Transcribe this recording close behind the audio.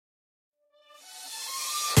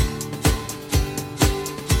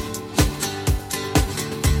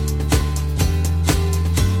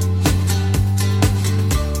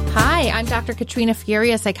Dr. Katrina Fury,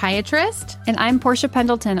 a psychiatrist. And I'm Portia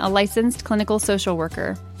Pendleton, a licensed clinical social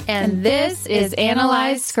worker. And this is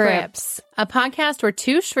Analyze Scripts, a podcast where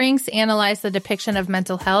two shrinks analyze the depiction of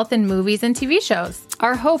mental health in movies and TV shows.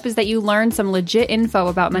 Our hope is that you learn some legit info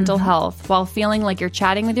about mental health while feeling like you're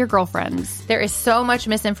chatting with your girlfriends. There is so much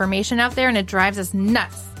misinformation out there, and it drives us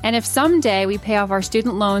nuts. And if someday we pay off our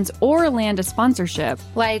student loans or land a sponsorship,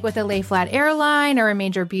 like with a Lay Flat airline or a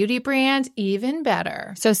major beauty brand, even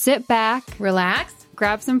better. So sit back, relax,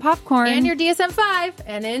 grab some popcorn and your DSM-5,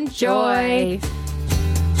 and enjoy.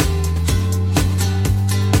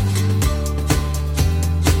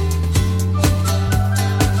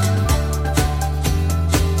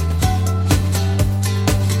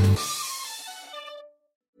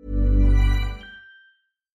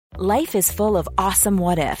 Life is full of awesome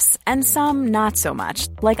what-ifs, and some not so much,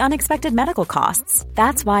 like unexpected medical costs.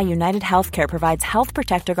 That's why United Healthcare provides Health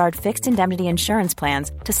Protector Guard fixed indemnity insurance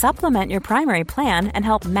plans to supplement your primary plan and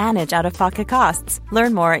help manage out-of-pocket costs.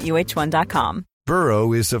 Learn more at uh1.com.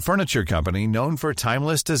 Burrow is a furniture company known for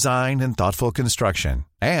timeless design and thoughtful construction,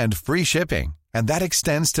 and free shipping, and that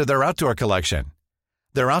extends to their outdoor collection.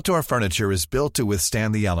 Their outdoor furniture is built to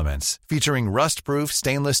withstand the elements, featuring rust-proof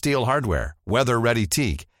stainless steel hardware, weather-ready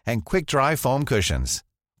teak, and quick-dry foam cushions.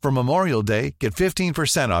 For Memorial Day, get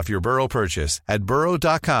 15% off your Burrow purchase at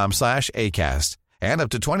burrow.com/ACAST and up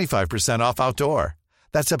to 25% off outdoor.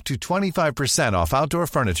 That's up to 25% off outdoor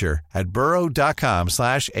furniture at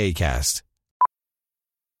burrow.com/ACAST.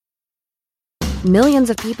 Millions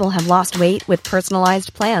of people have lost weight with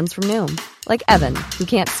personalized plans from Noom. Like Evan, who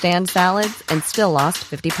can't stand salads and still lost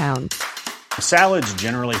 50 pounds. Salads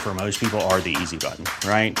generally for most people are the easy button,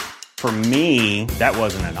 right? For me, that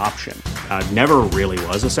wasn't an option. I never really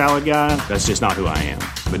was a salad guy. That's just not who I am.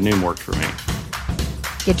 But Noom worked for me.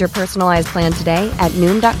 Get your personalized plan today at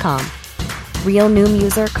Noom.com. Real Noom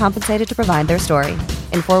user compensated to provide their story.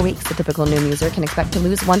 In 4 weeks, the typical Noom user can expect to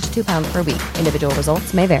lose 1 to 2 pounds per week. Individual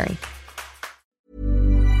results may vary.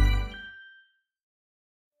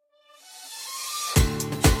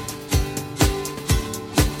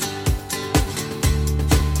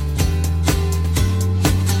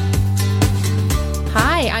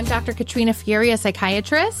 I'm Dr. Katrina Fury, a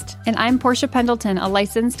psychiatrist. And I'm Portia Pendleton, a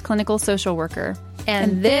licensed clinical social worker.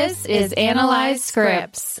 And this is Analyze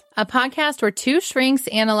Scripts, a podcast where two shrinks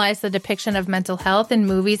analyze the depiction of mental health in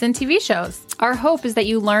movies and TV shows. Our hope is that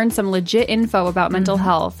you learn some legit info about mental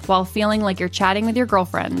health while feeling like you're chatting with your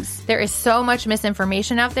girlfriends. There is so much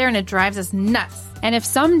misinformation out there, and it drives us nuts. And if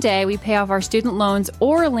someday we pay off our student loans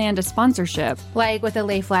or land a sponsorship, like with a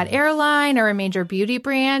Lay Flat airline or a major beauty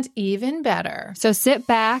brand, even better. So sit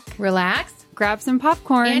back, relax, grab some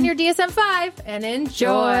popcorn and your DSM-5, and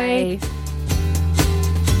enjoy.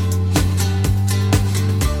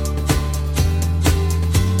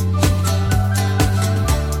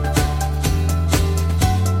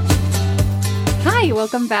 Hi,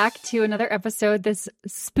 welcome back to another episode this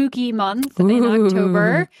spooky month in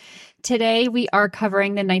October. Today we are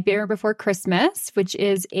covering The Nightmare Before Christmas, which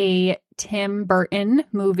is a Tim Burton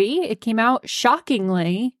movie. It came out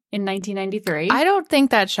shockingly in 1993. I don't think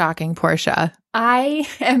that's shocking, Portia. I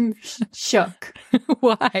am shook.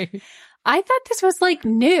 Why? I thought this was like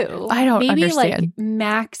new. I don't Maybe understand. Like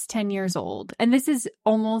max 10 years old. And this is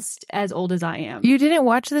almost as old as I am. You didn't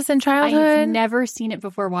watch this in childhood? I've never seen it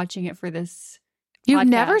before watching it for this You podcast.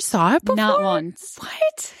 never saw it before? Not once.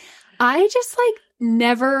 What? I just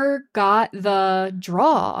never got the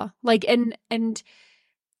draw. And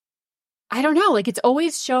I don't know, it's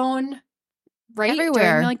always shown right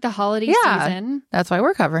everywhere during the holiday season. That's why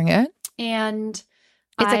we're covering it. And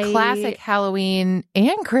it's a classic Halloween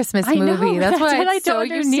and Christmas movie. That's why it's so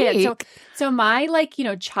unique. So my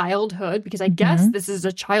childhood, because I guess this is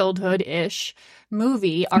a childhood-ish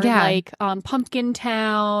movie, are Pumpkin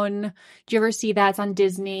Town. Do you ever see that? It's on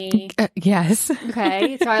Disney. Yes.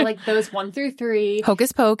 Okay. So I like those 1 through 3.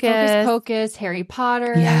 Hocus Pocus, Harry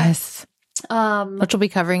Potter. Yes. Which we'll be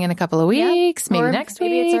covering in a couple of weeks, maybe next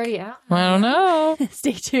week. Maybe it's already out. I don't know.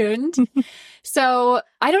 Stay tuned. So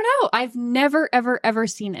I don't know. I've never, ever, ever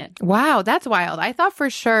seen it. Wow, that's wild. I thought for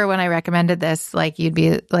sure when I recommended this, you'd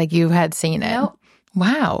be you had seen it. Nope.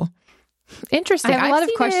 Wow. Interesting. I have a lot of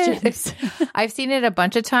questions. I've seen it a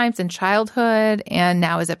bunch of times in childhood and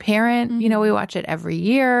now as a parent. Mm-hmm. We watch it every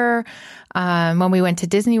year. When we went to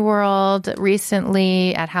Disney World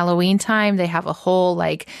recently at Halloween time, they have a whole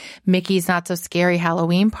Mickey's Not So Scary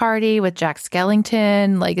Halloween party with Jack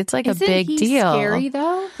Skellington. It's a big deal. Scary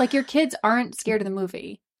though? Your kids aren't scared of the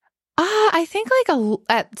movie. I think like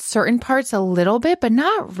at certain parts a little bit, but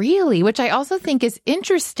not really, which I also think is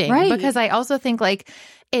interesting because I also think like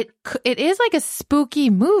it is like a spooky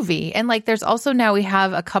movie. And like there's also now we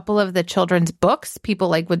have a couple of the children's books people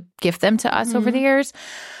like would gift them to us over the years.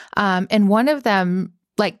 And one of them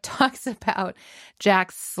like talks about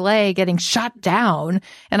Jack's sleigh getting shot down.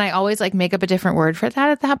 And I always like make up a different word for that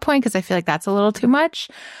at that point because I feel like that's a little too much.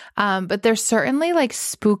 But there's certainly like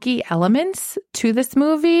spooky elements to this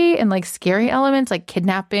movie and like scary elements like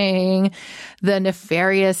kidnapping, the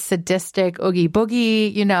nefarious, sadistic oogie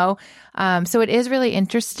boogie, you know. So it is really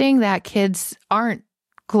interesting that kids aren't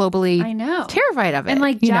globally terrified of it. And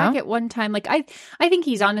like Jack at one time, like I think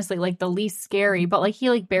he's honestly like the least scary, but like he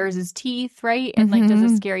like bares his teeth, right? And like does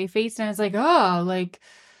a scary face and it's like, oh, like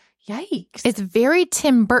yikes. It's very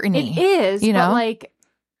Tim Burton-y. It is, you know, but like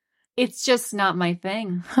it's just not my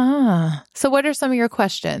thing. So what are some of your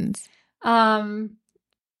questions? Like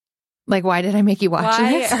why did I make you watch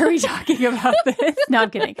this? Why are we talking about this? No, I'm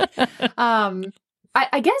kidding.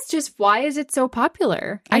 I guess just why is it so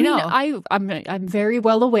popular? I mean, I'm very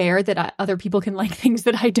well aware that other people can like things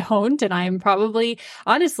that I don't, and I'm probably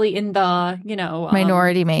honestly in the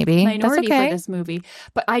minority for this movie.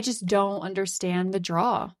 But I just don't understand the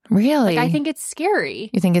draw. Really, like, I think it's scary.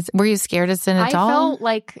 You think it's? Were you scared as an adult? I felt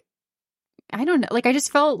like I don't know. Like I just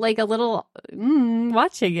felt like a little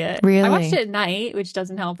watching it. Really, I watched it at night, which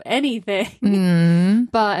doesn't help anything.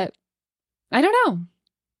 But I don't know.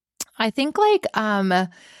 I think like, I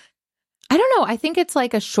don't know. I think it's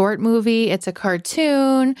like a short movie. It's a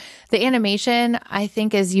cartoon. The animation I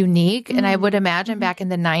think is unique. And I would imagine back in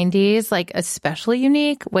the 90s, like especially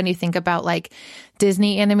unique when you think about like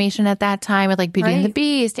Disney animation at that time with like Beauty and the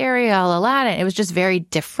Beast, Ariel, Aladdin. It was just very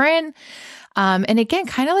different. And again,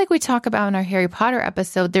 kind of like we talk about in our Harry Potter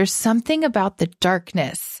episode, there's something about the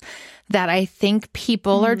darkness that I think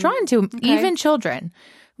people are drawn to, even children,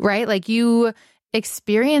 right? Like you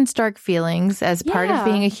experience dark feelings as part of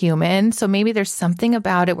being a human. So maybe there's something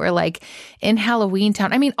about it where like in Halloween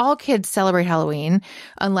Town, I mean, all kids celebrate Halloween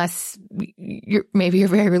unless you're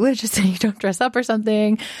very religious and you don't dress up or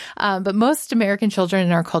something. But most American children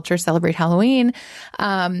in our culture celebrate Halloween.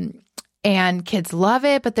 And kids love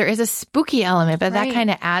it, but there is a spooky element, but that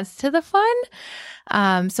kind of adds to the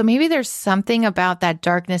fun. So maybe there's something about that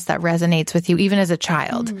darkness that resonates with you even as a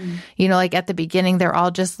child. You know, like at the beginning, they're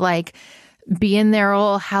all just like being their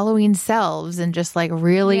old Halloween selves and just like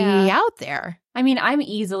really out there. I mean, I'm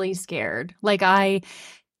easily scared. Like I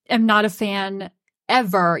am not a fan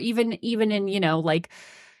ever, even in, you know, like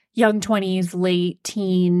young 20s, late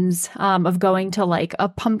teens, of going to like a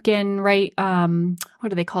pumpkin, right?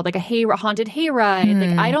 What are they called? Like a haunted hayride.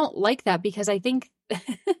 Like I don't like that because I think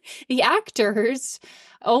the actors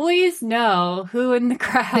always know who in the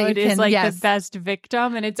crowd is like the best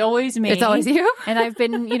victim, and it's always me. It's always you. And I've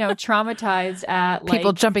been, you know, traumatized at like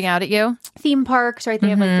people jumping out at you, theme parks, right? They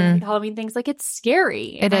have like the Halloween things. Like it's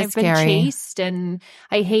scary. I've been chased, and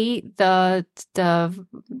I hate the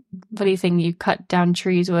bloody thing you cut down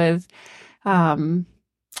trees with.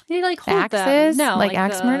 They like hold axes, them. No, like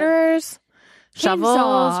axe murderers.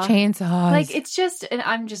 Shovels, chainsaws. Like it's just, and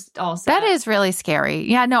I'm just all set. That is really scary.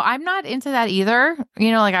 Yeah, no, I'm not into that either.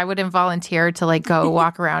 You know, like I wouldn't volunteer to like go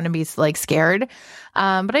walk around and be like scared.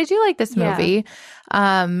 But I do like this movie.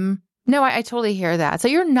 No, I totally hear that. So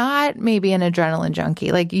you're not maybe an adrenaline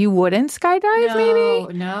junkie. Like you wouldn't skydive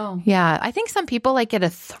maybe? No. Yeah. I think some people like get a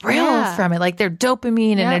thrill from it. Like their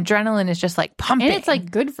dopamine and adrenaline is just like pumping. And it's like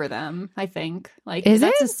good for them, I think. Like is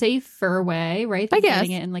that's it? a safer way, right? I guess.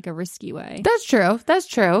 Getting it in like a risky way. That's true.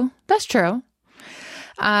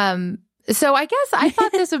 So I guess I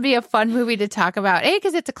thought this would be a fun movie to talk about.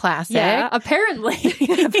 Because it's a classic. Yeah, apparently.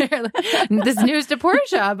 This news to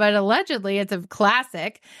Portia, but allegedly it's a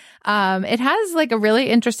classic. It has like a really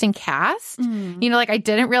interesting cast. You know, like I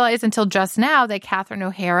didn't realize until just now that Catherine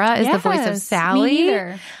O'Hara is the voice of Sally. Me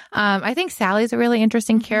neither. I think Sally's a really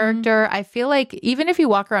interesting character. I feel like even if you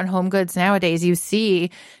walk around Home Goods nowadays, you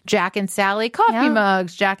see Jack and Sally coffee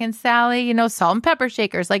mugs, Jack and Sally, you know, salt and pepper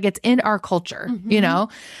shakers. Like it's in our culture, you know.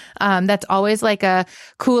 That's always like a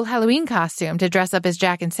cool Halloween costume to dress up as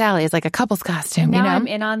Jack and Sally. It's like a couple's costume, now you know. I'm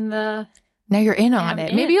in on the... Now you're in on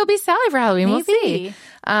it. Maybe you'll be Sally for Halloween. Maybe. We'll see.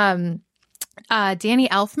 Danny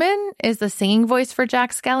Elfman is the singing voice for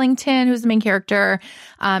Jack Skellington, who's the main character.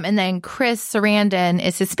 And then Chris Sarandon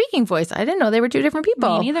is his speaking voice. I didn't know they were two different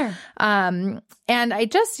people. Me neither. And I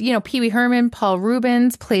just, you know, Pee Wee Herman, Paul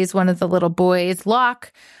Rubens plays one of the little boys,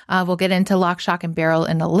 Locke. We'll get into Lock, Shock, and Barrel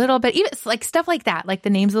in a little bit. Even like stuff like that, like the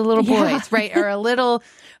names of the little boys, right? Are a little,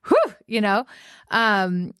 you know.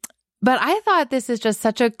 But I thought this is just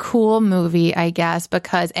such a cool movie, I guess,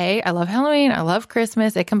 because I love Halloween. I love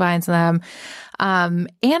Christmas. It combines them. And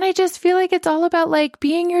I just feel like it's all about like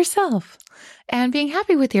being yourself and being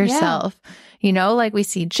happy with yourself. Yeah. You know, like we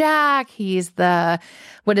see Jack, he's the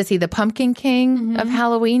Pumpkin King of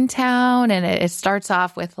Halloween Town. And it starts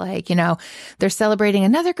off with like, you know, they're celebrating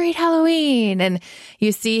another great Halloween. And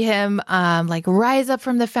you see him like rise up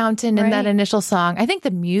from the fountain in that initial song. I think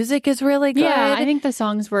the music is really good. Yeah, I think the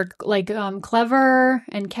songs were like clever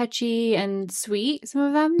and catchy and sweet, some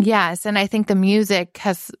of them. Yes, and I think the music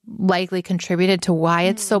has likely contributed to why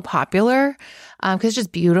it's so popular because it's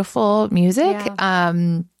just beautiful music. Yeah.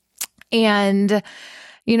 And,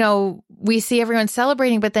 you know, we see everyone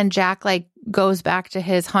celebrating, but then Jack like goes back to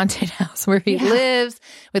his haunted house where he lives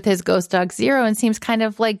with his ghost dog Zero and seems kind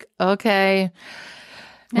of like, okay,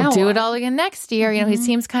 we'll do it all again next year. You know, he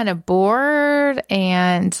seems kind of bored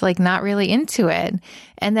and like not really into it.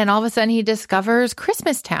 And then all of a sudden he discovers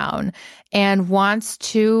Christmas Town and wants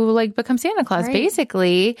to like become Santa Claus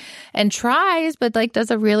basically and tries, but like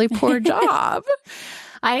does a really poor job.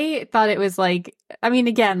 I thought it was like, I mean,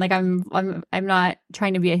 again, like I'm not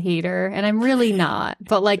trying to be a hater and I'm really not,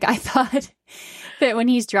 but like I thought that when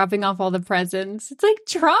he's dropping off all the presents, it's like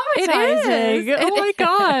traumatizing. Oh my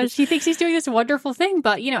gosh. He thinks he's doing this wonderful thing,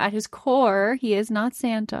 but you know, at his core, he is not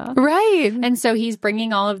Santa. Right. And so he's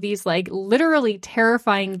bringing all of these like literally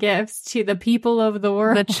terrifying gifts to the people of the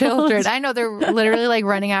world. The children. I know they're literally like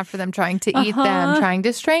running after them, trying to eat them, trying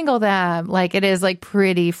to strangle them. Like it is like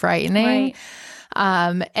pretty frightening. Right.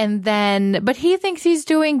 And then, but he thinks he's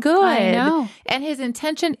doing good. I know. And his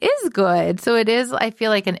intention is good. So it is, I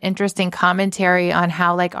feel like, an interesting commentary on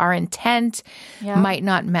how like our intent might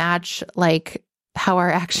not match like how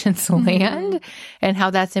our actions land and how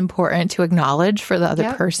that's important to acknowledge for the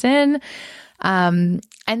other person. And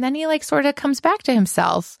then he like sort of comes back to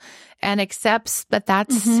himself and accepts that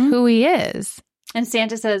that's who he is. And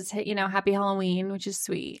Santa says, you know, Happy Halloween, which is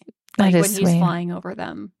sweet. Like when he's flying over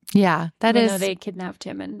them. Yeah, that is. Even though they kidnapped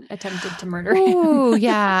him and attempted to murder him. Oh,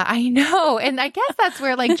 yeah, I know. And I guess that's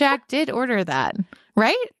where like Jack did order that,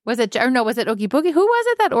 right? Was it, or no, was it Oogie Boogie? Who was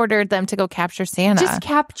it that ordered them to go capture Santa? Just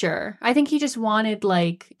capture. I think he just wanted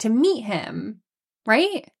like to meet him,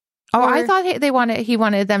 right? Oh, I thought he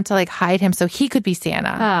wanted them to like hide him so he could be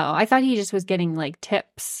Santa. Oh, I thought he just was getting like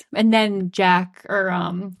tips. And then Jack or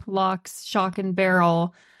Locke's Shock and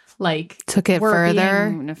Barrel like took it further.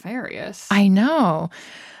 Being nefarious. I know.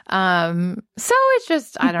 So it's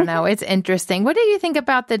just, I don't know. It's interesting. What do you think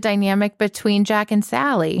about the dynamic between Jack and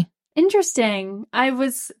Sally? Interesting. I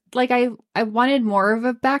was like, I wanted more of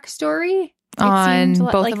a backstory on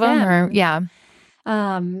both like of them. Or, yeah.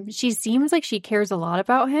 She seems like she cares a lot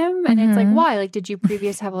about him, and it's like, why? Like, did you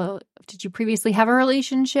previously have a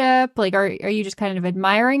relationship? Like, are you just kind of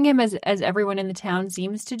admiring him as everyone in the town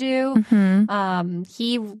seems to do?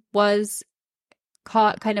 He was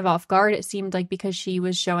caught kind of off guard, it seemed like, because she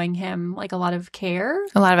was showing him like a lot of care,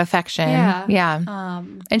 a lot of affection. Yeah.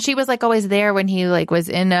 And she was like always there when he like was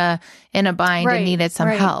in a bind and needed some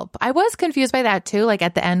help. I was confused by that too. Like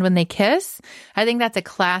at the end when they kiss, I think that's a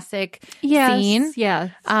classic scene. Yeah.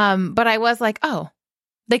 But I was like, oh,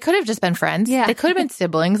 they could have just been friends. Yeah. They could have been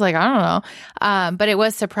siblings. Like, I don't know. But it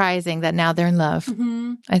was surprising that now they're in love.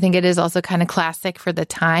 I think it is also kind of classic for the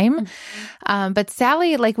time. But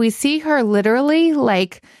Sally, like we see her literally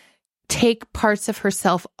like take parts of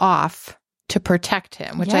herself off to protect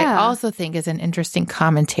him, which I also think is an interesting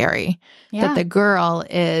commentary that the girl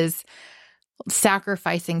is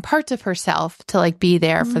sacrificing parts of herself to like be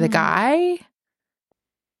there for the guy.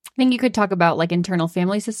 I think you could talk about like internal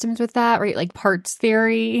family systems with that, right? Like parts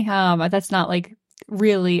theory. That's not like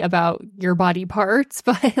really about your body parts,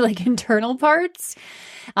 but like internal parts.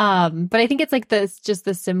 But I think it's like just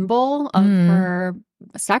the symbol of her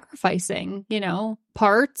sacrificing, you know,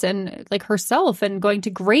 parts and like herself and going to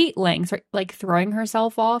great lengths, right? Like throwing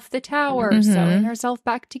herself off the tower, sewing herself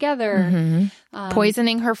back together,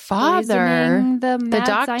 poisoning her father, poisoning the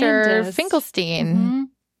doctor scientist. Finkelstein.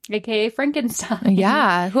 AKA Frankenstein.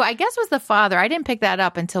 Yeah, who I guess was the father. I didn't pick that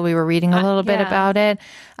up until we were reading a little bit about it.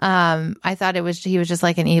 I thought he was just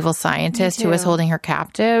like an evil scientist who was holding her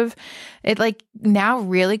captive. It like now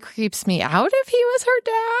really creeps me out if he was her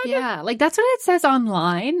dad. Yeah, like that's what it says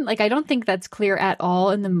online. Like I don't think that's clear at all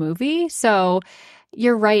in the movie. So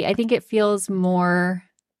you're right. I think it feels more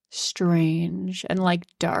strange and like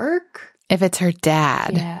dark. If it's her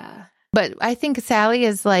dad. Yeah. But I think Sally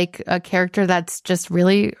is like a character that's just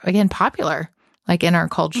really, again, popular, like in our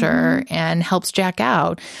culture and helps Jack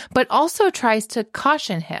out, but also tries to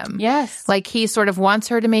caution him. Yes. Like he sort of wants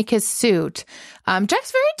her to make his suit.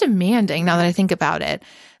 Jack's very demanding now that I think about it.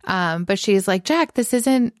 But she's like, Jack, this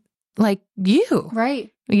isn't like you.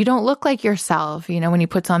 Right. You don't look like yourself, when he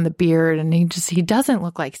puts on the beard and he doesn't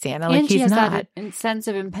look like Santa. Like and she he's has not. that sense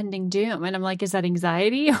of impending doom. And I'm like, is that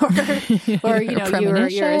anxiety or you're a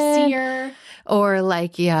premonition? seer? Or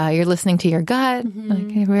like, you're listening to your gut.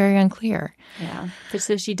 Like very unclear. Yeah.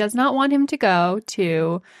 So she does not want him to go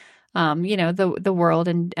to the world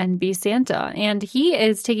and be Santa. And he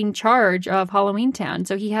is taking charge of Halloween Town.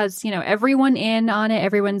 So he has, everyone in on it.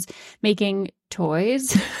 Everyone's making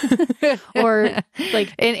toys or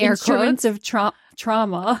like in air instruments quotes of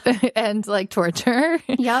trauma and like torture.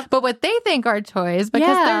 Yep. But what they think are toys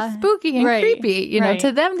because they're spooky and creepy,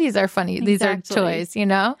 to them, these are funny. These are toys,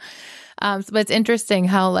 but it's interesting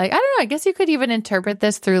how, like, I don't know, I guess you could even interpret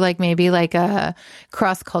this through like maybe like a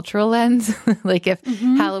cross-cultural lens. Like if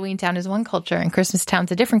Halloween Town is one culture and Christmas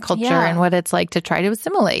Town's a different culture and what it's like to try to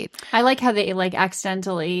assimilate. I like how they like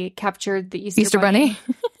accidentally captured the Easter Bunny.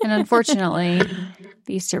 And unfortunately,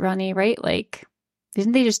 the Easter Bunny, right? Like,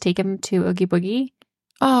 didn't they just take him to Oogie Boogie?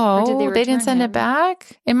 Oh, they didn't send it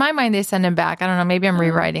back? In my mind, they send him back. I don't know. Maybe I'm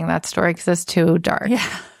rewriting that story because it's too dark.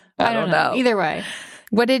 Yeah. I don't know. Either way.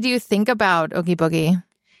 What did you think about Oogie Boogie?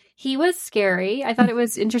 He was scary. I thought it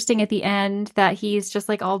was interesting at the end that he's just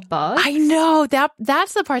like all bugs. I know.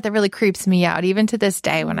 That's the part that really creeps me out. Even to this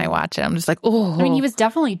day when I watch it, I'm just like, oh. I mean, he was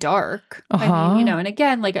definitely dark. I mean, and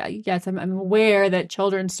again, like, yes, I'm aware that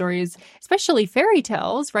children's stories, especially fairy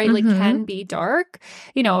tales, right, like can be dark.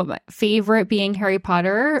 My favorite being Harry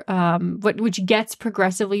Potter, which gets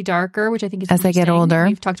progressively darker, which I think is as they get older.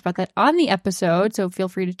 We've talked about that on the episode, so feel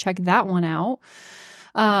free to check that one out.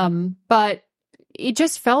 But it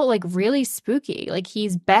just felt like really spooky. Like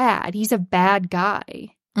he's bad. He's a bad guy.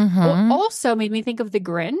 Also made me think of the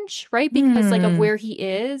Grinch, right? Because like of where he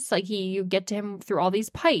is, like you get to him through all these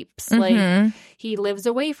pipes. Like he lives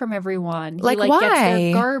away from everyone. Like, he, why? Gets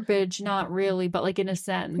their garbage, not really, but like in a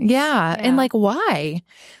sense. Yeah. And like why?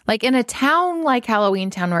 Like in a town like Halloween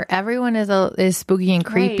Town where everyone is spooky and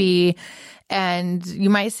creepy. Right. And you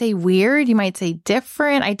might say weird, you might say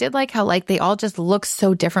different. I did like how like they all just look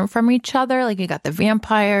so different from each other. Like you got the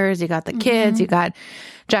vampires, you got the kids, you got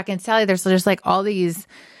Jack and Sally. There's just like all these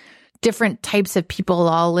different types of people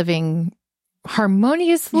all living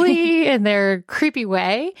harmoniously in their creepy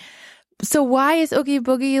way. So why is Oogie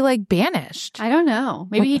Boogie like banished? I don't know.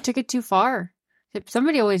 Maybe he took it too far.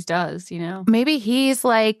 Somebody always does, Maybe he's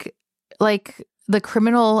like the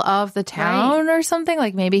criminal of the town or something.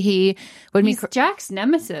 Like maybe he would be Jack's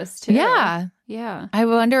nemesis too. Yeah. I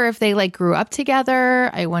wonder if they like grew up together.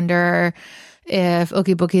 I wonder if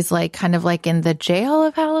Oogie Boogie's like kind of like in the jail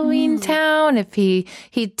of Halloween Town. If he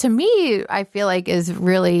to me, I feel like is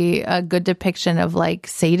really a good depiction of like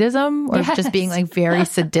sadism or just being like very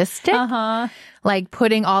sadistic. Like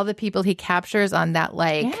putting all the people he captures on that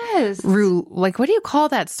like like what do you call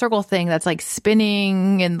that circle thing that's like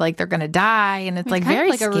spinning and like they're gonna die and it's like very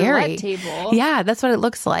like scary. A roulette table. Yeah, that's what it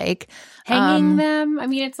looks like. Hanging them. I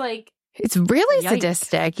mean, it's like it's really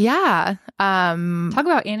sadistic. Yeah. Talk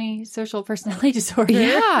about antisocial personality disorder.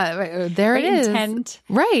 Yeah, there it is. Intent.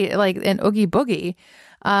 Right, like an Oogie Boogie.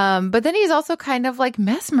 But then he's also kind of like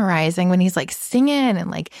mesmerizing when he's like singing and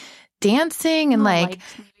like dancing and like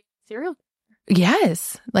serial.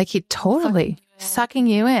 Yes, like he totally sucking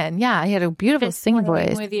you in. Yeah, he had a beautiful singing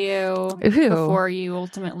voice with you before you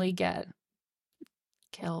ultimately get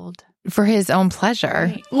killed for his own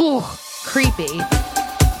pleasure. Right. Ooh, creepy.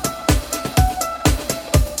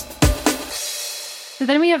 So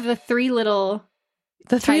then we have the three little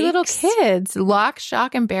kids, Lock,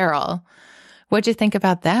 Shock, and Barrel. What'd you think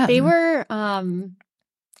about them? They were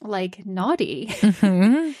like naughty,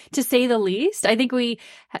 to say the least. I think we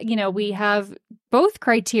have both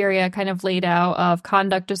criteria kind of laid out of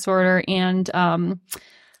conduct disorder and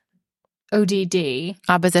ODD.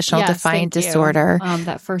 Oppositional defiant disorder.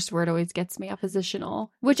 That first word always gets me, oppositional,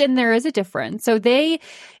 and there is a difference. So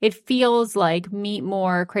it feels like meet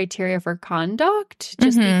more criteria for conduct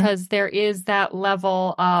just because there is that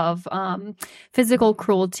level of physical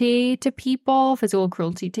cruelty to people, physical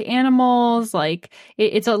cruelty to animals. Like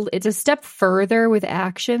it's a step further with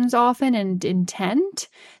actions often and intent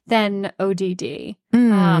than ODD.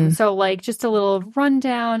 So like just a little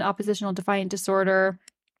rundown, oppositional defiant disorder.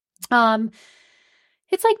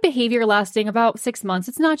 It's like behavior lasting about 6 months.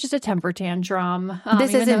 It's not just a temper tantrum.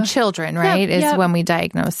 This is in children, right? Is when we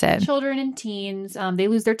diagnose it. Children and teens. They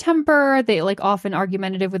lose their temper. They like often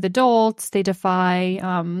argumentative with adults. They defy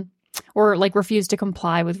or like refuse to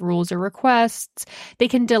comply with rules or requests. They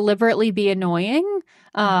can deliberately be annoying.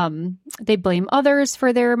 They blame others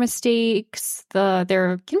for their mistakes. They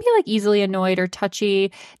can be like easily annoyed or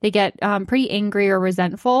touchy. They get pretty angry or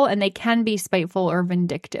resentful, and they can be spiteful or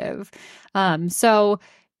vindictive. So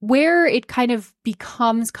where it kind of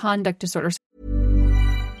becomes conduct disorders.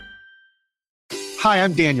 Hi,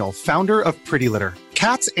 I'm Daniel, founder of Pretty Litter.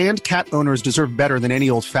 Cats and cat owners deserve better than any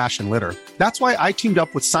old-fashioned litter. That's why I teamed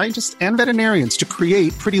up with scientists and veterinarians to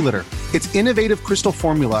create Pretty Litter. Its innovative crystal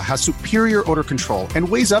formula has superior odor control and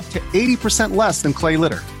weighs up to 80% less than clay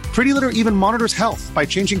litter. Pretty Litter even monitors health by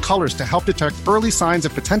changing colors to help detect early signs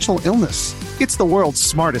of potential illness. It's the world's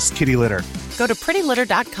smartest kitty litter. Go to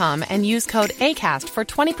prettylitter.com and use code ACAST for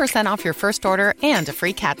 20% off your first order and a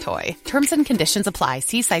free cat toy. Terms and conditions apply.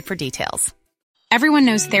 See site for details. Everyone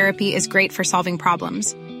knows therapy is great for solving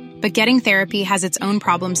problems, but getting therapy has its own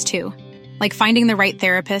problems too, like finding the right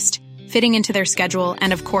therapist, fitting into their schedule,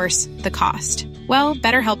 and of course, the cost. Well,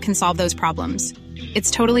 BetterHelp can solve those problems.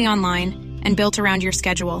 It's totally online and built around your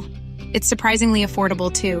schedule. It's surprisingly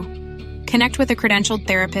affordable too. Connect with a credentialed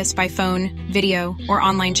therapist by phone, video, or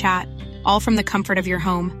online chat, all from the comfort of your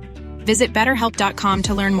home. Visit BetterHelp.com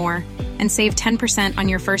to learn more and save 10% on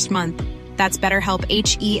your first month. That's BetterHelp,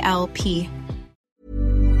 H-E-L-P.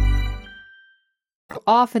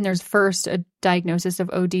 Often there's first a diagnosis of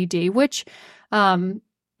ODD, which in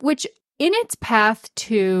its path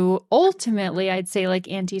to ultimately, I'd say like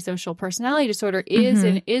antisocial personality disorder is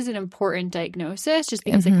an important diagnosis just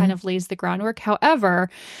because it kind of lays the groundwork. However,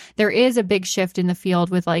 there is a big shift in the field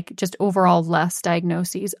with like just overall less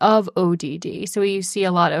diagnoses of ODD. So you see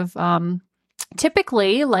a lot of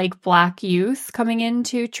typically like Black youth coming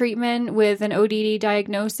into treatment with an ODD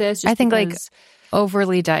diagnosis. I think like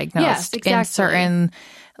overly diagnosed. Yes, exactly. In certain,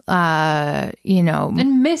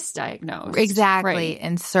 and misdiagnosed. Exactly. Right.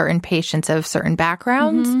 In certain patients of certain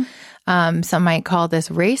backgrounds. Some might call this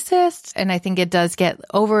racist. And I think it does get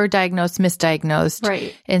overdiagnosed,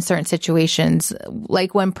 misdiagnosed in certain situations,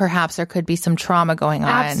 like when perhaps there could be some trauma going on.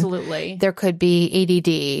 Absolutely. There could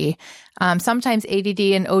be ADD. Sometimes ADD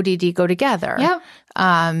and ODD go together.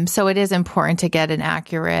 Yep. So it is important to get an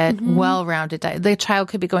accurate, well-rounded The child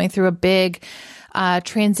could be going through a big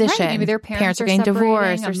transition. Right. Maybe their parents are getting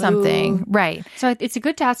divorced or something. Move. Right. So it's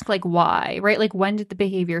good to ask like why, right? Like when did the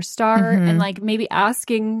behavior start? And like maybe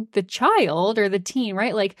asking the child or the teen,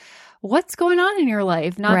 right? Like what's going on in your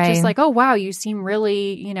life? Not just like, oh, wow, you seem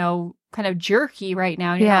really, kind of jerky right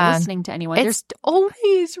now. And you're not listening to anyone. There's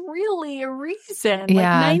always really a reason.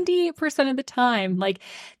 Like 98% of the time, like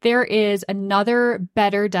there is another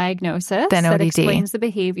better diagnosis that explains the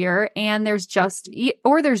behavior. And there's just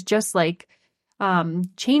like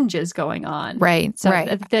changes going on. Right. So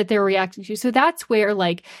that they're reacting to. So that's where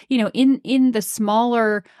like, in the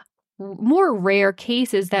smaller, more rare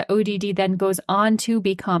cases that ODD then goes on to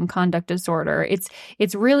become conduct disorder.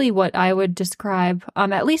 It's really what I would describe,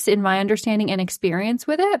 at least in my understanding and experience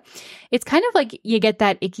with it. It's kind of like you get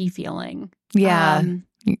that icky feeling. Yeah.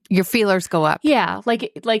 Your feelers go up. Yeah.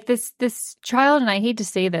 Like this child, and I hate to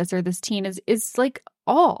say this, or this teen is like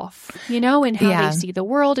off, in how they see the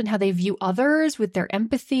world and how they view others with their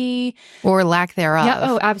empathy. Or lack thereof. Yeah.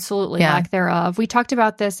 Oh, absolutely. Yeah. Lack thereof. We talked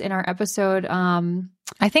about this in our episode.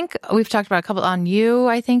 I think we've talked about a couple on You.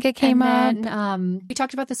 I think it came up. We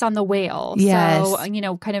talked about this on The Whale. Yes.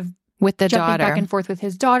 So, kind of with the jumping daughter back and forth with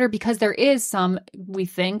his daughter, because there is some, we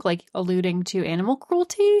think, like alluding to animal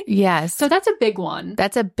cruelty. Yes. So that's a big one.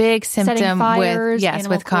 That's a big symptom fires,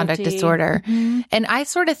 with conduct cruelty. Disorder. And I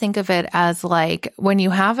sort of think of it as like when you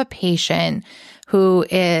have a patient who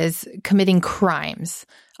is committing crimes,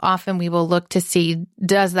 often we will look to see,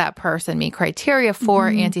 does that person meet criteria for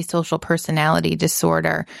antisocial personality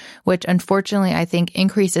disorder, which unfortunately I think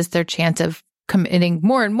increases their chance of committing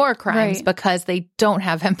more and more crimes because they don't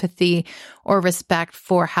have empathy or respect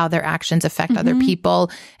for how their actions affect other people.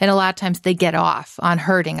 And a lot of times they get off on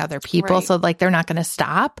hurting other people. So like they're not going to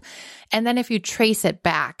stop. And then if you trace it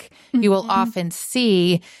back, you will often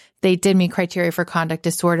see they did meet criteria for conduct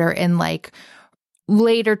disorder in like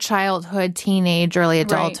later childhood, teenage, early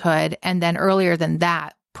adulthood. And then earlier than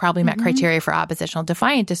that, probably met criteria for oppositional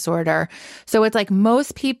defiant disorder. So it's like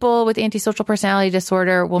most people with antisocial personality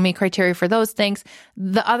disorder will meet criteria for those things.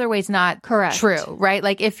 The other way is not true, right?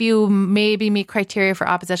 Like if you maybe meet criteria for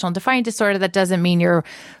oppositional defiant disorder, that doesn't mean you're,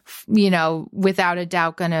 without a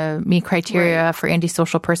doubt going to meet criteria for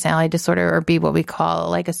antisocial personality disorder or be what we call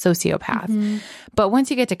like a sociopath. But once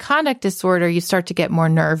you get to conduct disorder, you start to get more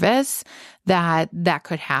nervous. that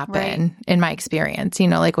could happen in my experience. You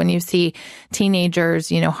know, like when you see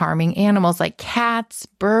teenagers, you know, harming animals like cats,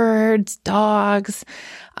 birds, dogs,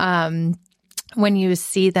 when you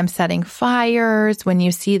see them setting fires, when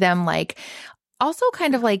you see them like also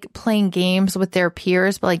kind of like playing games with their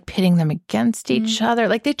peers, but like pitting them against each other.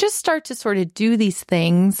 Like they just start to sort of do these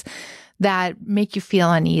things that make you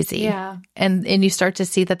feel uneasy. Yeah. And you start to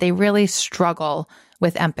see that they really struggle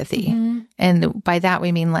with empathy. And by that,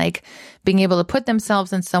 we mean like being able to put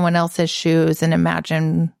themselves in someone else's shoes and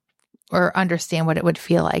imagine or understand what it would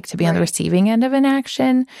feel like to be on the receiving end of an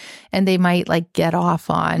action. And they might like get off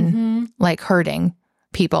on like hurting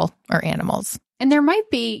people or animals. And there might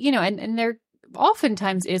be, you know, and there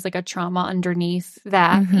oftentimes is like a trauma underneath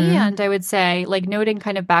that. And I would say, like, noting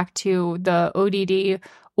kind of back to the ODD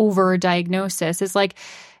overdiagnosis is like,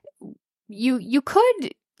 you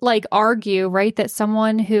could like argue, right, that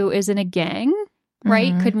someone who is in a gang,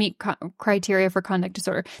 right, could meet criteria for conduct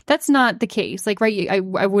disorder. That's not the case. Like, right, I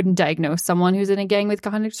wouldn't diagnose someone who's in a gang with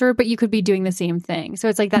conduct disorder, but you could be doing the same thing. So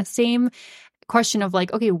it's like that same question of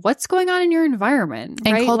like, okay, what's going on in your environment,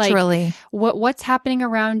 And right? culturally. Like, what's happening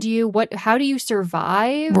around you? How do you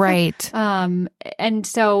survive? Right. And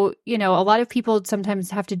so, you know, a lot of people sometimes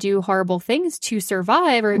have to do horrible things to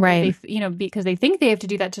survive, or they, you know, because they think they have to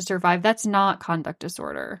do that to survive. That's not conduct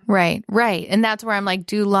disorder. Right. And that's where I'm like,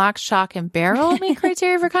 do lock, shock, and barrel meet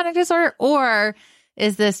criteria for conduct disorder? Or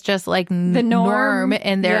is this just like the norm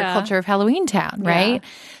in their culture of Halloween Town, right?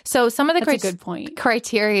 So some of the That's a good point.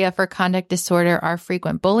 criteria for conduct disorder are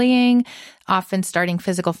frequent bullying, often starting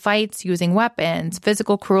physical fights, using weapons,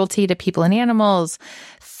 physical cruelty to people and animals,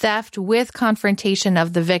 theft with confrontation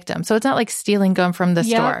of the victim. So it's not like stealing gum from the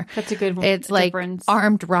store. That's a good one. It's like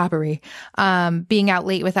armed robbery, being out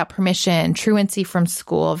late without permission, truancy from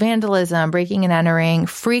school, vandalism, breaking and entering,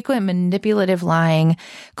 frequent manipulative lying,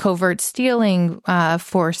 covert stealing,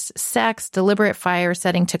 forced sex, deliberate fire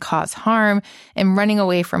setting to cause harm, and running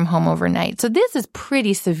away from home overnight. So this is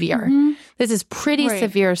pretty severe. This is pretty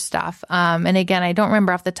severe stuff. And again, I don't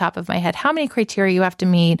remember off the top of my head how many criteria you have to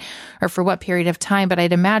meet or for what period of time, but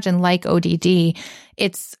I'd imagine like ODD,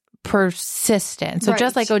 it's persistent. So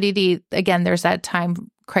just like ODD, again, there's that time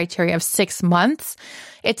criteria of 6 months.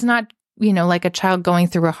 It's not, you know, like a child going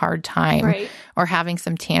through a hard time or having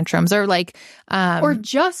some tantrums or like or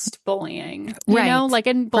just bullying. You know, like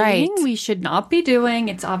in bullying we should not be doing.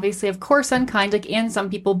 It's obviously, of course, unkind. Like, and some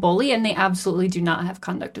people bully and they absolutely do not have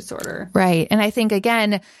conduct disorder. Right. And I think,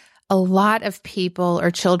 again, a lot of people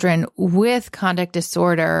or children with conduct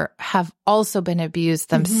disorder have also been abused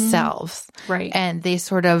themselves. Right. And they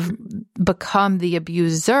sort of become the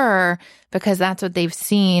abuser because that's what they've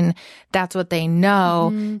seen. That's what they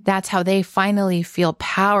know. That's how they finally feel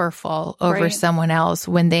powerful over someone else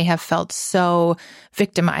when they have felt so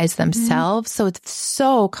victimized themselves. So it's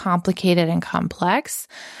so complicated and complex,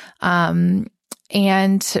 and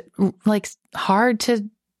like hard to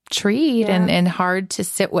treat and hard to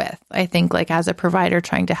sit with, I think, like as a provider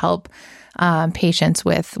trying to help patients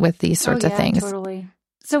with these sorts of things. Totally.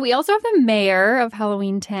 So we also have the mayor of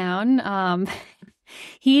Halloween Town.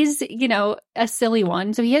 He's, you know, a silly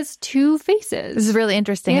one. So he has two faces. This is really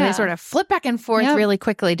interesting. And they sort of flip back and forth really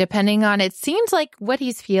quickly, depending on, it seems like what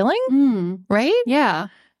he's feeling, right? Yeah.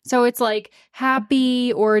 So it's like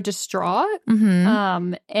happy or distraught.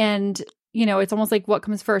 And you know, it's almost like what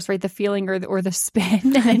comes first, right? The feeling or the spin,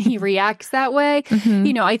 and then he reacts that way.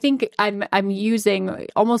 You know, I think I'm using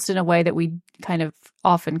almost in a way that we kind of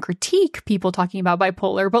often critique people talking about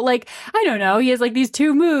bipolar, but like, I don't know, he has like these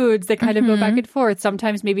two moods that kind of go back and forth,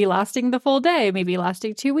 sometimes maybe lasting the full day, maybe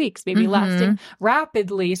lasting 2 weeks, maybe lasting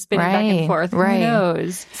rapidly spinning back and forth. Who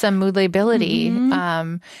knows? Some mood lability.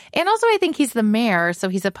 And also I think he's the mayor, so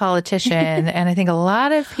he's a politician. And I think a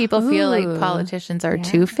lot of people feel like politicians are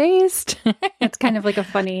two-faced. It's kind of like a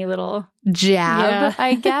funny little jab,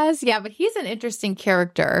 I guess. Yeah, but he's an interesting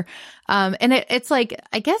character. And it's like,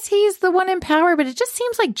 I guess he's the one in power, but it just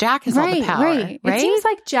seems like Jack has all the power. Right? It seems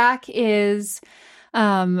like Jack is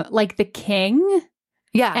like the king.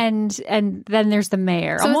 Yeah. And then there's the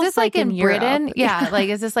mayor. So almost is this like in Britain? Yeah. Like,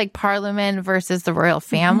 is this like Parliament versus the royal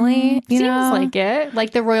family? You Seems know? like it.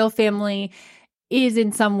 Like the royal family is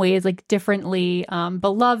in some ways like differently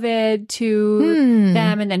beloved to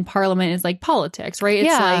them, and then Parliament is like politics, right?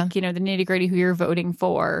 It's like, you know, the nitty gritty who you're voting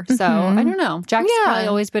for. So I don't know. Jack's probably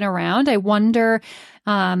always been around. I wonder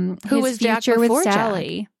who his was Jack future with before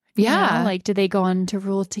Sally. Jack? Yeah, you know, like, did they go on to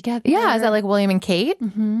rule together? Yeah, is that like William and Kate?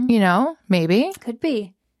 You know, maybe could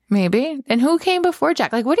be. Maybe. And who came before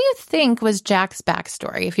Jack? Like, what do you think was Jack's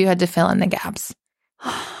backstory if you had to fill in the gaps?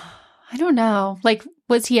 I don't know. Like,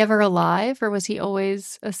 was he ever alive or was he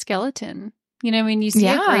always a skeleton? You know, I mean, you see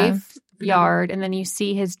a graveyard and then you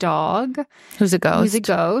see his dog. Who's a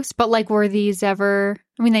ghost. But like, were these ever,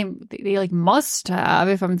 I mean, they like must have,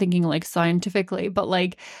 if I'm thinking like scientifically, but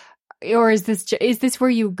like, or is this where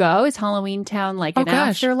you go? Is Halloween Town like an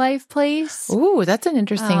afterlife place? Ooh, that's an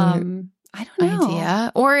interesting I don't know.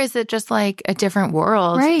 idea. Or is it just like a different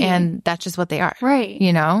world and that's just what they are? Right.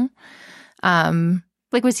 You know?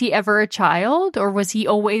 Like, was he ever a child or was he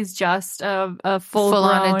always just a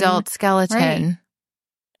full-on adult skeleton?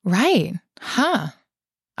 Right. Huh.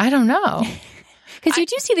 I don't know. Because you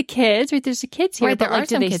do see the kids, right? There's the kids here. Right, but there are like,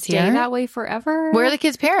 do some they kids stay here. that way forever? Where are the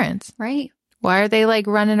kids' parents? Right. Why are they like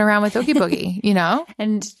running around with Oogie Boogie, you know?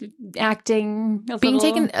 And acting being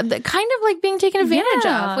taken advantage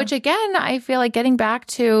of, which again, I feel like getting back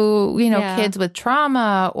to, you know, kids with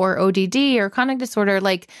trauma or ODD or conduct disorder,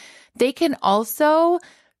 like they can also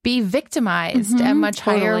be victimized at much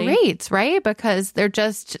higher rates, right? Because they're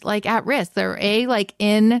just like at risk. They're like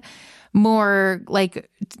in more like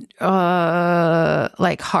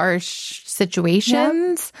harsh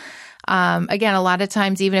situations. Again, a lot of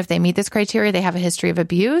times, even if they meet this criteria, they have a history of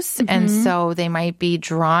abuse. And so they might be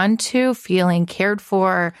drawn to feeling cared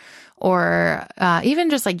for or even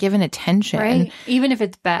just like given attention. Right. Even if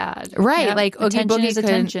it's bad. Right. Yep. Like Oogie attention Boogie is could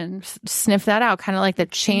attention. sniff that out. Kind of like the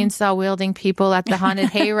chainsaw wielding people at the haunted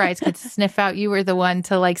hay rides could sniff out you were the one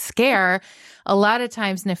to like scare. A lot of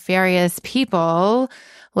times nefarious people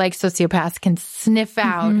like sociopaths can sniff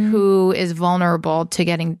out who is vulnerable to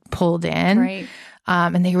getting pulled in. Right.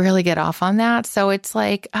 And they really get off on that. So it's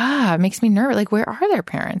like, it makes me nervous. Like, where are their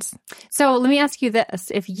parents? So let me ask you this.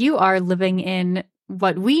 If you are living in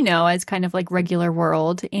what we know as kind of like regular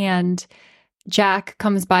world and Jack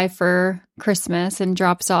comes by for Christmas and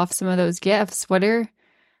drops off some of those gifts,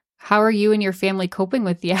 how are you and your family coping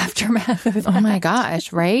with the aftermath of that? Oh my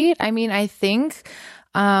gosh, right? I mean, I think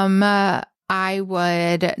I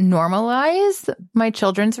would normalize my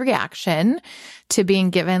children's reaction to being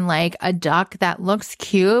given like a duck that looks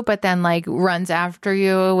cute, but then like runs after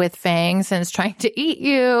you with fangs and is trying to eat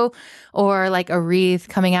you, or like a wreath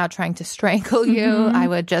coming out trying to strangle you. I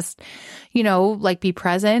would just, you know, like be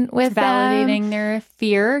present with validating them. their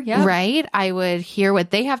fear. Yeah. Right. I would hear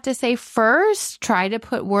what they have to say first, try to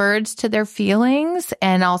put words to their feelings,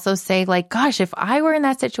 and also say like, gosh, if I were in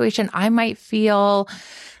that situation, I might feel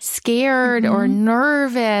scared or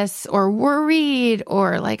nervous or worried,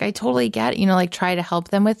 or like, I totally get, you know, like try to help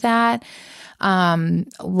them with that. A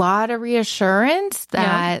lot of reassurance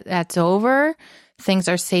that that's over. Things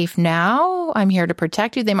are safe now. I'm here to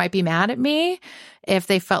protect you. They might be mad at me if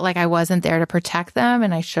they felt like I wasn't there to protect them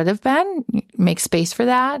and I should have been. Make space for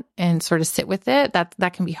that and sort of sit with it.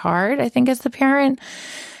 That can be hard, I think, as the parent.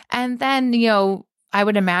 And then, you know, I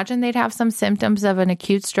would imagine they'd have some symptoms of an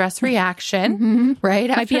acute stress reaction, right?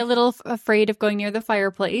 Might be a little afraid of going near the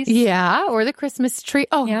fireplace. Yeah, or the Christmas tree.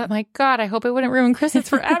 Oh my God, I hope it wouldn't ruin Christmas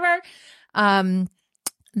forever.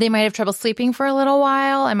 They might have trouble sleeping for a little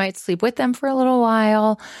while. I might sleep with them for a little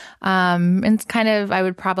while. And it's kind of, I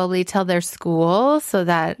would probably tell their school so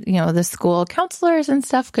that, you know, the school counselors and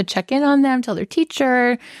stuff could check in on them, tell their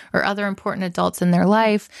teacher or other important adults in their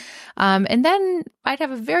life. And then I'd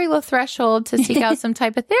have a very low threshold to seek out some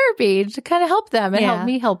type of therapy to kind of help them and help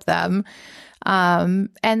me help them. And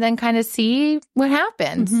then kind of see what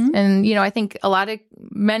happens. And, you know, I think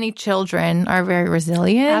many children are very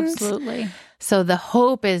resilient. Absolutely. So the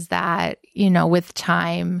hope is that, you know, with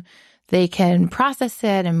time, they can process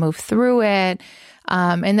it and move through it.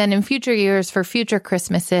 And then in future years, for future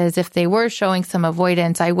Christmases, if they were showing some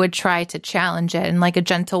avoidance, I would try to challenge it in like a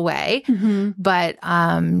gentle way. But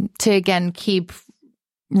to, again, keep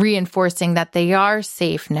reinforcing that they are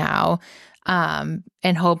safe now,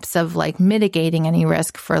 in hopes of like mitigating any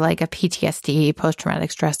risk for like a PTSD,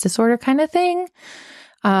 post-traumatic stress disorder kind of thing.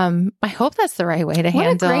 I hope that's the right way to handle.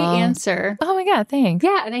 What a great answer. Oh my God, thanks.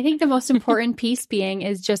 Yeah. And I think the most important piece being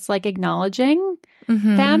is just like acknowledging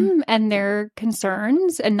them and their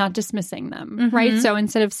concerns and not dismissing them, right? So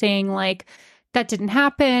instead of saying like, that didn't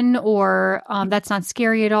happen or that's not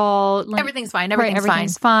scary at all. Like, everything's fine.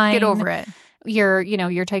 Everything's fine. Get over it.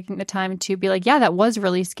 You're taking the time to be like, yeah, that was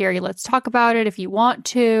really scary. Let's talk about it if you want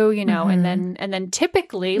to, you know, and then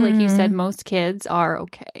typically, like you said, most kids are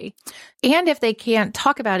okay. And if they can't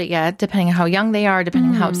talk about it yet, depending on how young they are,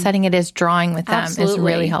 depending on how upsetting it is, drawing with them is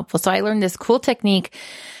really helpful. So I learned this cool technique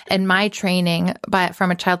in my training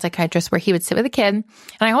from a child psychiatrist where he would sit with a kid. And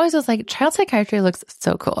I always was like, child psychiatry looks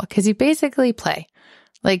so cool because you basically play.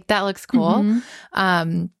 Like, that looks cool.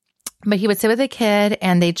 But he would sit with a kid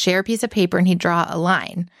and they'd share a piece of paper and he'd draw a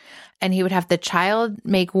line. and he would have the child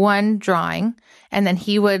make one drawing, and then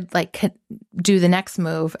he would like do the next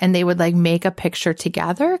move, and they would like make a picture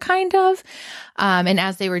together kind of. And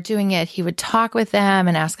as they were doing it, he would talk with them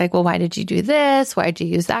and ask like, well, why did you do this? Why did you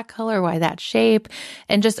use that color? Why that shape?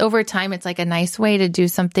 And just over time, it's like a nice way to do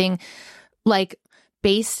something like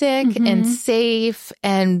basic and safe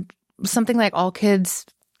and something like all kids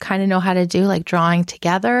kind of know how to do, like drawing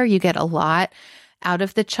together. You get a lot out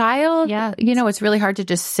of the child. Yeah. You know, it's really hard to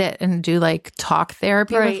just sit and do like talk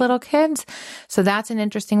therapy with little kids. So that's an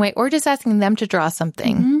interesting way. Or just asking them to draw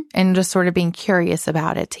something and just sort of being curious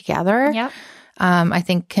about it together. Yep. I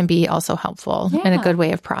think can be also helpful and a good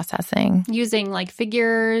way of processing. Using like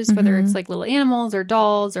figures, whether it's like little animals or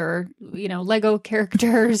dolls or, you know, Lego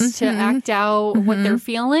characters to act out what they're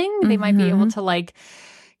feeling. They might be able to like,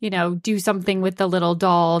 you know, do something with the little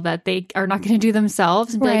doll that they are not going to do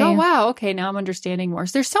themselves and be like, oh, wow, okay, now I'm understanding more.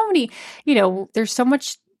 So there's so many, you know, there's so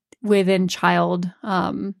much within child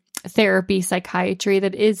therapy, psychiatry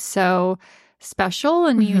that is so special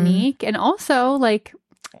and unique. And also like,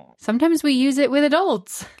 sometimes we use it with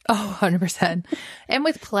adults. Oh, 100%. And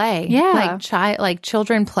with play. Yeah. Like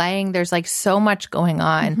children playing, there's like so much going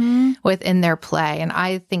on within their play. And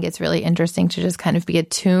I think it's really interesting to just kind of be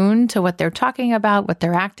attuned to what they're talking about, what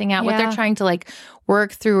they're acting out, what they're trying to like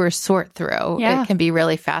work through or sort through. Yeah. It can be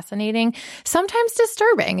really fascinating, sometimes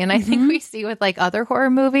disturbing. And I think we see with like other horror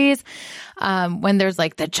movies, when there's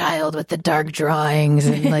like the child with the dark drawings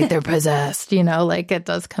and like they're possessed, you know, like it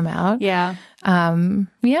does come out. Yeah.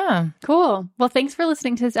 Yeah. Cool. Well, thanks for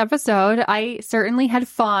listening to this episode. I certainly had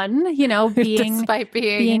fun, you know, Despite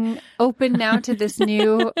being open now to this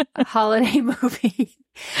new holiday movie.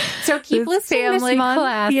 So keep listening this month.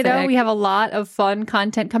 Classic. You know, we have a lot of fun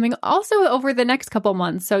content coming also over the next couple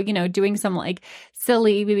months. So, you know, doing some like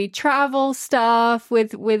silly maybe travel stuff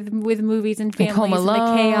with movies and families Home and the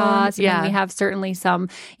Alone. chaos. And Yeah. then we have certainly some,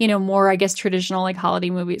 you know, more, I guess, traditional like holiday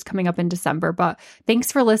movies coming up in December. But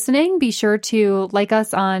thanks for listening. Be sure to like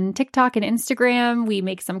us on TikTok and Instagram. We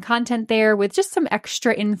make some content there with just some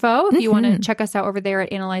extra info. If you want to check us out over there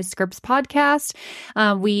at Analyze Scripts Podcast.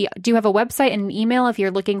 We do have a website and an email if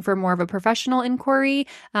you're looking for more of a professional inquiry.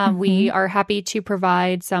 We are happy to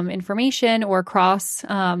provide some information or cross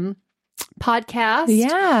podcast.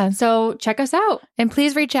 Yeah. So check us out. And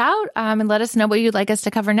please reach out and let us know what you'd like us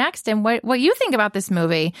to cover next and what you think about this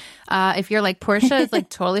movie. If you're like Portia, is like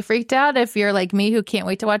totally freaked out. If you're like me, who can't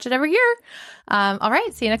wait to watch it every year. All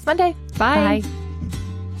right. See you next Monday. Bye.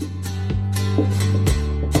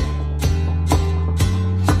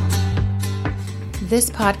 This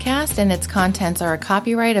podcast and its contents are a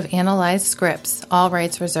copyright of Analyze Scripts, all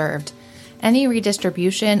rights reserved. Any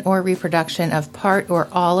redistribution or reproduction of part or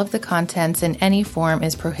all of the contents in any form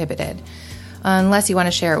is prohibited. Unless you want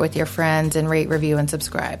to share it with your friends and rate, review, and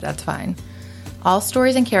subscribe, that's fine. All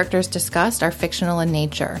stories and characters discussed are fictional in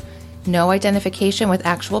nature. No identification with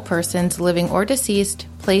actual persons, living or deceased,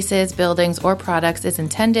 places, buildings, or products is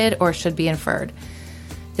intended or should be inferred.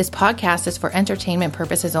 This podcast is for entertainment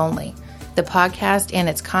purposes only. The podcast and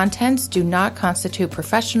its contents do not constitute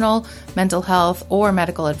professional, mental health, or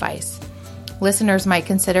medical advice. Listeners might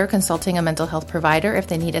consider consulting a mental health provider if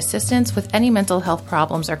they need assistance with any mental health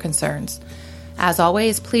problems or concerns. As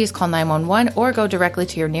always, please call 911 or go directly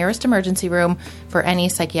to your nearest emergency room for any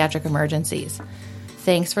psychiatric emergencies.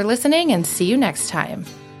 Thanks for listening and see you next time.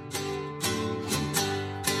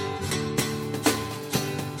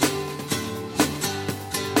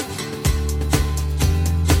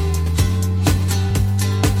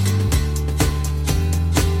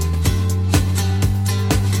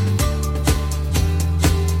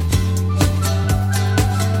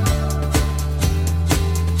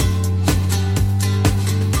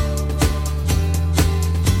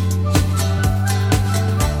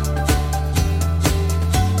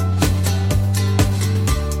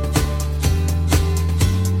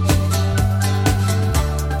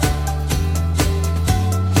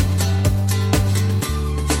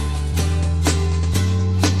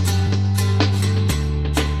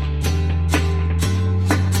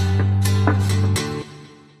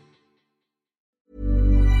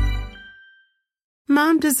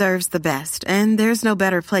 Mom deserves the best, and there's no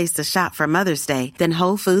better place to shop for Mother's Day than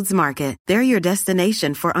Whole Foods Market. They're your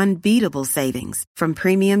destination for unbeatable savings, from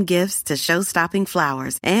premium gifts to show-stopping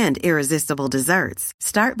flowers and irresistible desserts.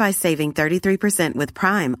 Start by saving 33% with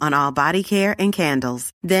Prime on all body care and candles.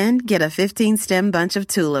 Then get a 15-stem bunch of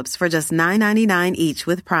tulips for just $9.99 each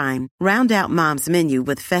with Prime. Round out Mom's menu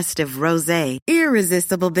with festive rosé,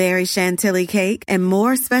 irresistible berry chantilly cake, and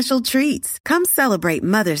more special treats. Come celebrate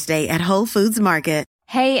Mother's Day at Whole Foods Market.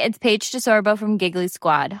 Hey, it's Paige DeSorbo from Giggly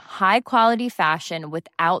Squad. High quality fashion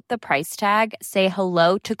without the price tag. Say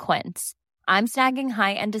hello to Quince. I'm snagging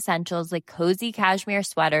high-end essentials like cozy cashmere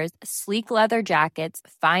sweaters, sleek leather jackets,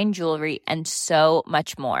 fine jewelry, and so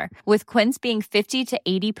much more. With Quince being 50 to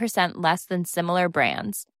 80% less than similar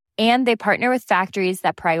brands. And they partner with factories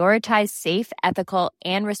that prioritize safe, ethical,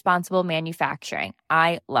 and responsible manufacturing.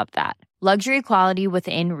 I love that. Luxury quality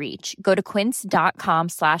within reach. Go to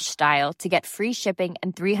quince.com/style to get free shipping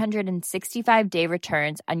and 365-day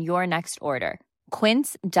returns on your next order.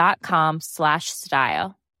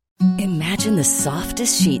 Quince.com/style. Imagine the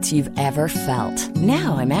softest sheets you've ever felt.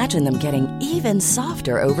 Now imagine them getting even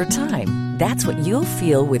softer over time. That's what you'll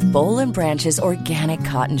feel with Boll & Branch's organic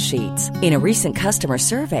cotton sheets. In a recent customer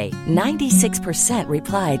survey, 96%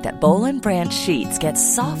 replied that Boll & Branch sheets get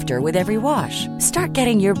softer with every wash. Start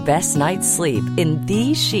getting your best night's sleep in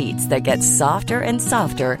these sheets that get softer and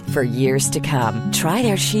softer for years to come. Try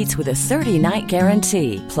their sheets with a 30-night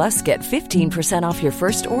guarantee. Plus, get 15% off your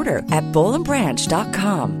first order at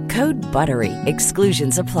bollandbranch.com. Code BUTTERY.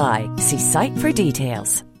 Exclusions apply. See site for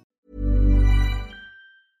details.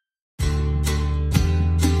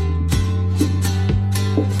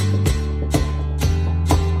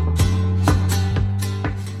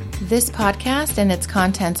 This podcast and its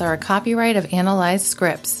contents are a copyright of Analyzed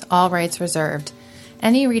Scripts, all rights reserved.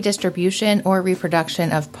 Any redistribution or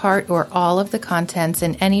reproduction of part or all of the contents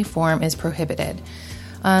in any form is prohibited.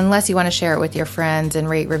 Unless you want to share it with your friends and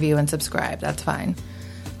rate, review, and subscribe, that's fine.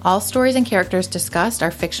 All stories and characters discussed are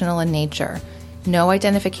fictional in nature. No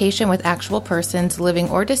identification with actual persons, living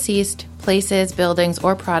or deceased, places, buildings,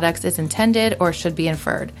 or products is intended or should be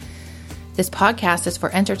inferred. This podcast is for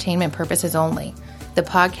entertainment purposes only. The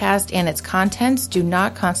podcast and its contents do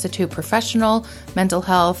not constitute professional, mental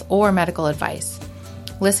health, or medical advice.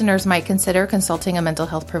 Listeners might consider consulting a mental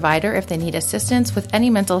health provider if they need assistance with any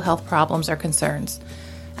mental health problems or concerns.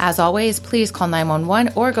 As always, please call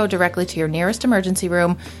 911 or go directly to your nearest emergency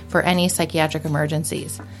room for any psychiatric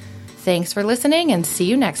emergencies. Thanks for listening and see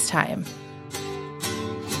you next time.